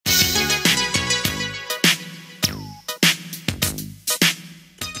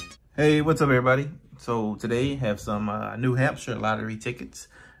Hey, what's up, everybody? So today have some New Hampshire Lottery tickets.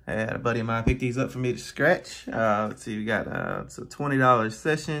 I had a buddy of mine pick these up for me to scratch. Let's see, we got it's a $20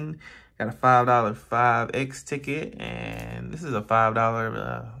 session, got a $5 5X ticket, and this is a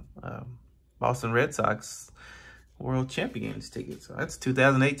 $5 Boston Red Sox World Champions ticket. So that's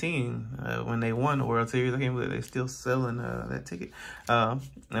 2018 when they won the World Series. I can't believe they're still selling that ticket. And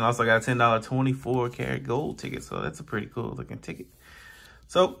also got a $10 24 karat gold ticket. So that's a pretty cool looking ticket.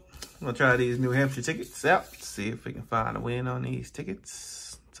 So I'm gonna try these New Hampshire tickets out, see if we can find a win on these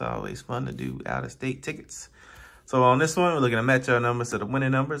tickets. It's always fun to do out-of-state tickets. So on this one, we're looking to match our numbers to the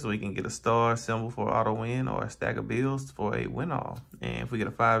winning numbers. We can get a star symbol for auto win or a stack of bills for a win all. And if we get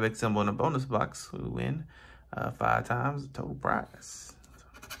a 5X symbol in the bonus box, we win 5 times the total prize.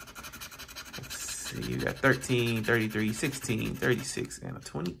 Let's see, you got 13, 33, 16, 36, and a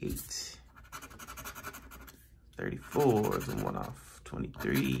 28. 34 is a one-off.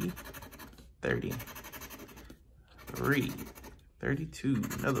 23, 30, 3, 32,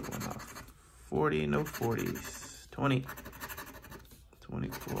 another one off. 40, no 40s. 20,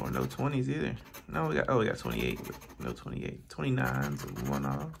 24, no 20s either. No, we got 28, but no 28. 29's a one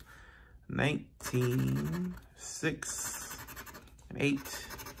off. 19, 6, and 8,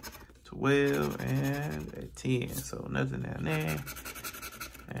 12, and a 10. So nothing down there.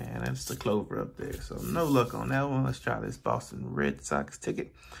 And that's the clover up there. So no luck on that one. Let's try this Boston Red Sox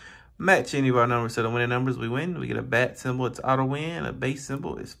ticket. Match any of our numbers to the winning numbers, we win. We get a bat symbol, it's auto win. A base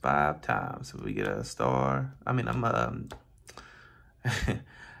symbol is 5 times. So we get a star,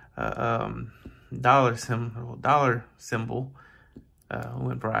 dollar symbol,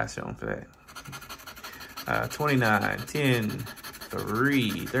 win prize shown for that. 29, 10,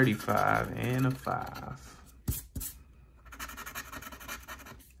 3, 35, and a 5.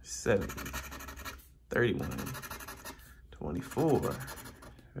 7, 31, 24,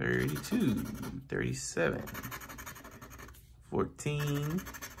 32, 37, 14,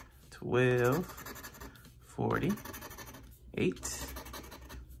 12, 40, 8,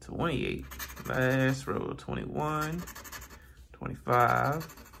 28, last row, 21,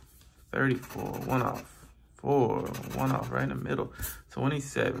 25, 34, one off, 4, one off right in the middle,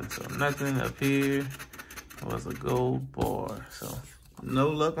 27, so nothing up here was a gold bar, so no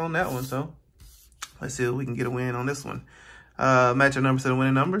luck on that one. So let's see if we can get a win on this one. Match our numbers to the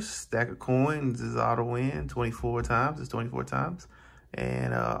winning numbers. Stack of coins is auto win 24 times. It's 24 times.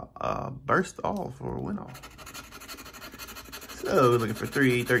 And burst all for a win all. So we're looking for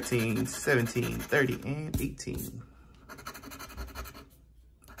 3, 13, 17, 30, and 18.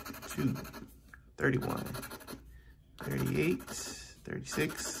 2, 31, 38,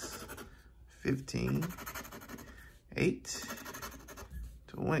 36, 15, 8,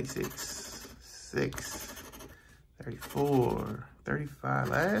 26, 6, 34, 35,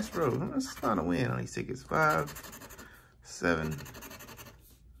 last row. Let's find a win on these tickets. 5, 7,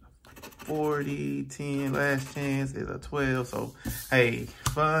 40, 10, last chance is a 12. So, hey,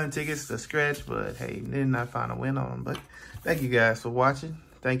 fun tickets to scratch, but hey, did not find a win on them. But thank you guys for watching.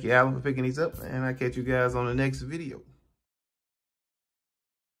 Thank you, Alan, for picking these up, and I'll catch you guys on the next video.